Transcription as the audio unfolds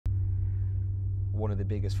one of the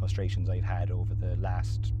biggest frustrations I've had over the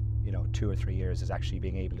last, 2 or 3 years is actually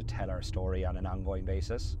being able to tell our story on an ongoing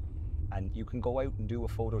basis. And you can go out and do a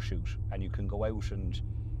photo shoot, and you can go out and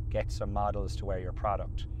get some models to wear your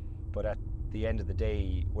product. But at the end of the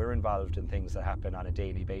day, we're involved in things that happen on a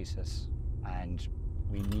daily basis, and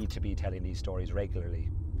we need to be telling these stories regularly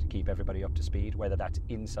to keep everybody up to speed, whether that's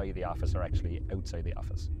inside the office or actually outside the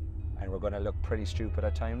office. And we're going to look pretty stupid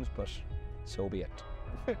at times, but so be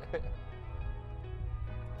it.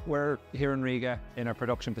 We're here in Riga in our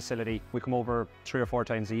production facility. We come over 3 or 4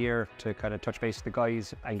 times a year to kind of touch base with the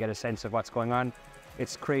guys and get a sense of what's going on.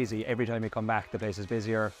 It's crazy. Every time we come back, the place is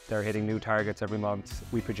busier. They're hitting new targets every month.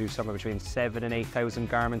 We produce somewhere between 7,000 and 8,000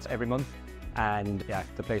 garments every month. And yeah,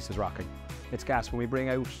 the place is rocking. It's gas when we bring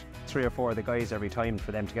out 3 or 4 of the guys every time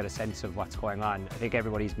for them to get a sense of what's going on. I think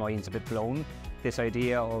everybody's mind's a bit blown. This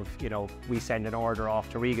idea of, we send an order off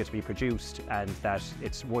to Riga to be produced and that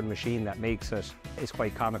it's one machine that makes it is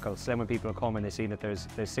quite comical. So then when people come and they see that there's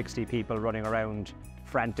 60 people running around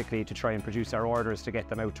frantically to try and produce our orders to get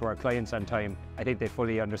them out to our clients on time, I think they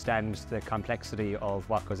fully understand the complexity of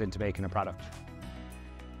what goes into making a product.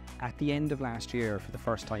 At the end of last year, for the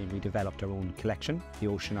first time, we developed our own collection, the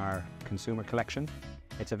OCEANR Consumer Collection.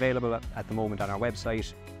 It's available at the moment on our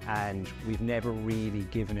website, and we've never really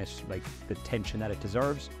given it the attention that it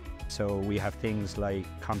deserves. So we have things like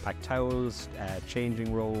compact towels,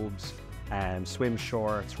 changing robes, swim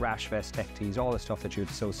shorts, rash vest, tech tees, all the stuff that you'd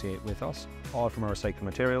associate with us, all from our recycled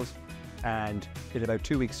materials. And in about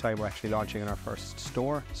 2 weeks' time, we're actually launching in our first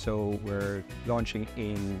store. So we're launching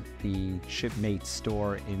in the Shipmates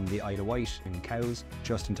store in the Isle of Wight in Cowes,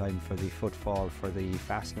 just in time for the footfall for the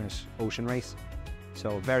Fastnet Ocean Race.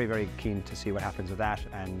 So very, very keen to see what happens with that,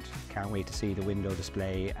 and can't wait to see the window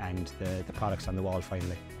display and the products on the wall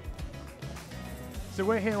finally. So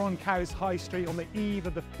we're here on Cowes High Street on the eve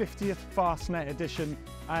of the 50th Fastnet edition,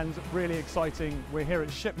 and really exciting. We're here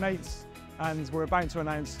at Shipmates, and we're about to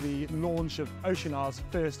announce the launch of OCEANR's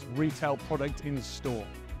first retail product in store.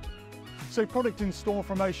 So product in store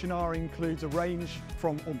from OCEANR includes a range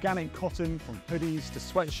from organic cotton, from hoodies to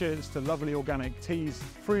sweatshirts to lovely organic tees,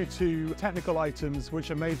 through to technical items which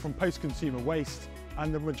are made from post-consumer waste,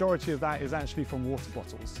 and the majority of that is actually from water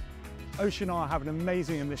bottles. OCEANR have an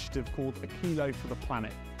amazing initiative called A Kilo for the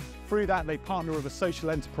Planet. Through that, they partner with a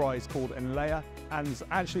social enterprise called Enlea and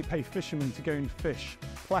actually pay fishermen to go and fish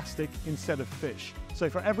plastic instead of fish. So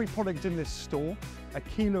for every product in this store, a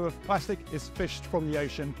kilo of plastic is fished from the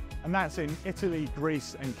ocean, and that's in Italy,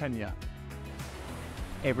 Greece and Kenya.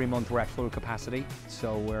 Every month we're at full capacity,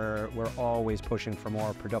 so we're always pushing for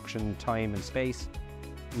more production time and space.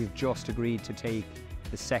 We've just agreed to take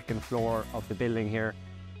the 2nd floor of the building here.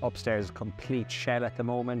 Upstairs, complete shell at the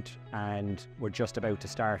moment, and we're just about to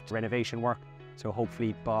start renovation work. So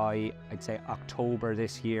hopefully by, I'd say, October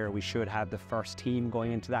this year, we should have the first team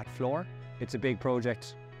going into that floor. It's a big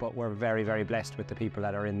project, but we're very, very blessed with the people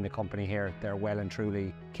that are in the company here. They're well and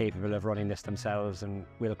truly capable of running this themselves, and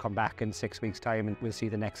we'll come back in 6 weeks' time and we'll see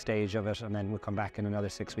the next stage of it, and then we'll come back in another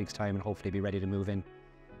 6 weeks' time and hopefully be ready to move in.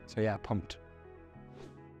 So yeah, pumped.